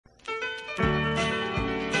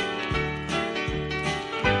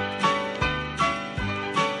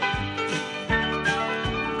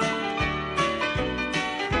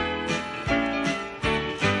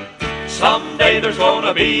there's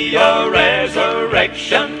gonna be a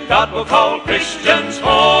resurrection. God will call Christians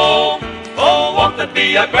home. Oh, won't that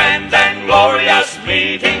be a grand and glorious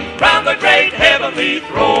meeting round the great heavenly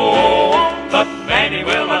throne? But many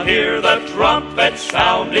will not hear the trumpet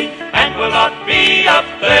sounding and will not be up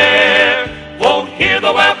there. Won't hear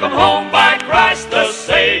the welcome home by Christ the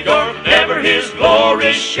Savior, never His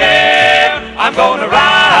glory share. I'm gonna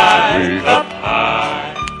rise up high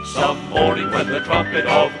some morning when the trumpet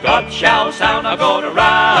of God shall sound. I'm gonna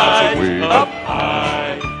rise up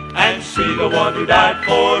high and see the one who died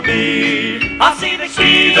for me. I'll see the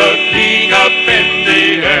King up in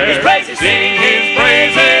the air, His praises, sing His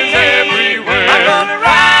praises everywhere. I'm gonna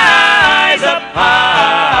rise up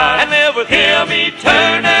high and live with Him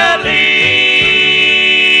eternally.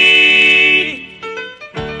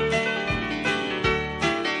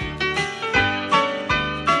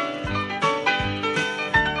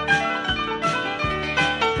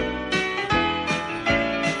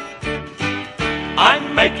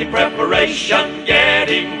 I'm making preparation,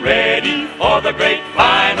 getting ready for the great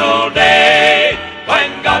final day,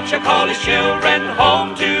 when God shall call His children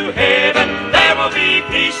home to heaven. There will be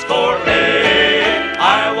peace for aye.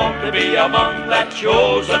 I want to be among that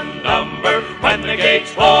chosen number when the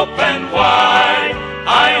gates open wide.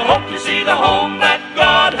 I hope to see the home that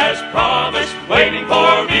God has promised, waiting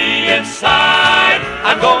for me inside.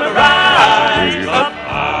 I'm gonna rise up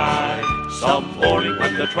high some morning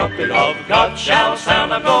when the trumpet of God shall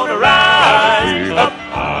sound. I'm gonna rise up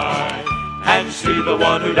high and see the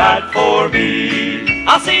one who died for me.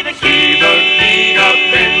 I'll see the King up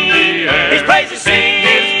in the air, His praises, sing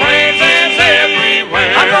His praises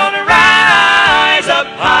everywhere. I'm gonna rise up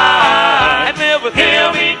high and live with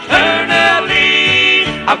Him eternally.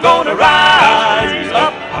 I'm gonna rise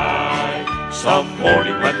up high some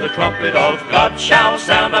morning when the trumpet of God shall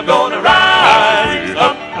sound. I'm gonna rise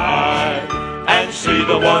up high and see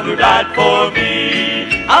the one who died for me.